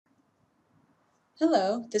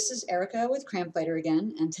Hello, this is Erica with Cram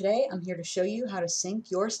again, and today I'm here to show you how to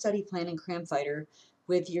sync your study plan in Cram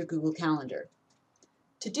with your Google Calendar.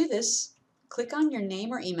 To do this, click on your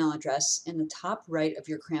name or email address in the top right of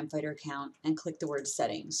your Cram account and click the word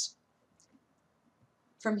Settings.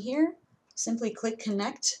 From here, simply click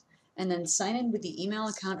Connect and then sign in with the email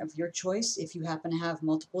account of your choice if you happen to have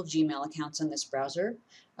multiple Gmail accounts on this browser.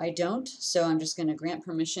 I don't, so I'm just going to grant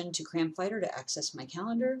permission to Cram to access my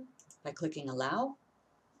calendar by clicking Allow.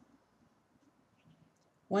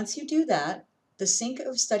 Once you do that, the sync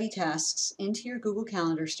of study tasks into your Google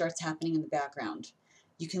Calendar starts happening in the background.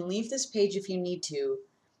 You can leave this page if you need to,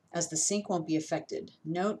 as the sync won't be affected.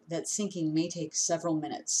 Note that syncing may take several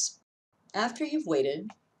minutes. After you've waited,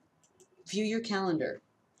 view your calendar.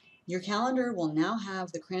 Your calendar will now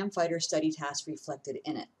have the Cram study task reflected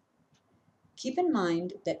in it. Keep in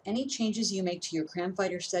mind that any changes you make to your Cram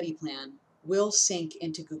study plan will sync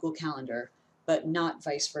into Google Calendar, but not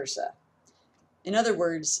vice versa. In other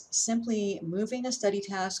words, simply moving a study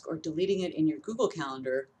task or deleting it in your Google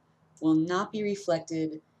Calendar will not be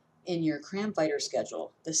reflected in your Cram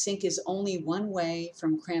schedule. The sync is only one way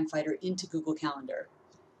from Cram into Google Calendar.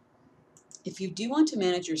 If you do want to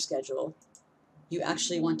manage your schedule, you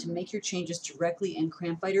actually want to make your changes directly in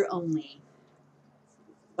Cram only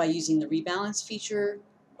by using the rebalance feature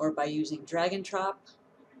or by using drag and drop,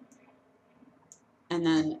 and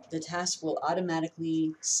then the task will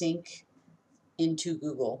automatically sync into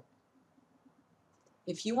Google.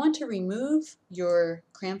 If you want to remove your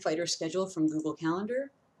Cram schedule from Google Calendar,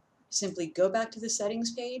 simply go back to the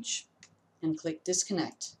settings page and click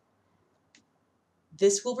Disconnect.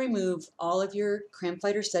 This will remove all of your Cram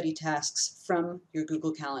study tasks from your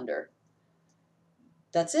Google Calendar.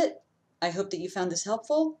 That's it. I hope that you found this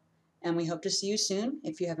helpful, and we hope to see you soon.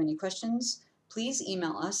 If you have any questions, please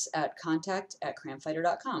email us at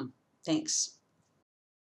contact@cramfighter.com. Thanks.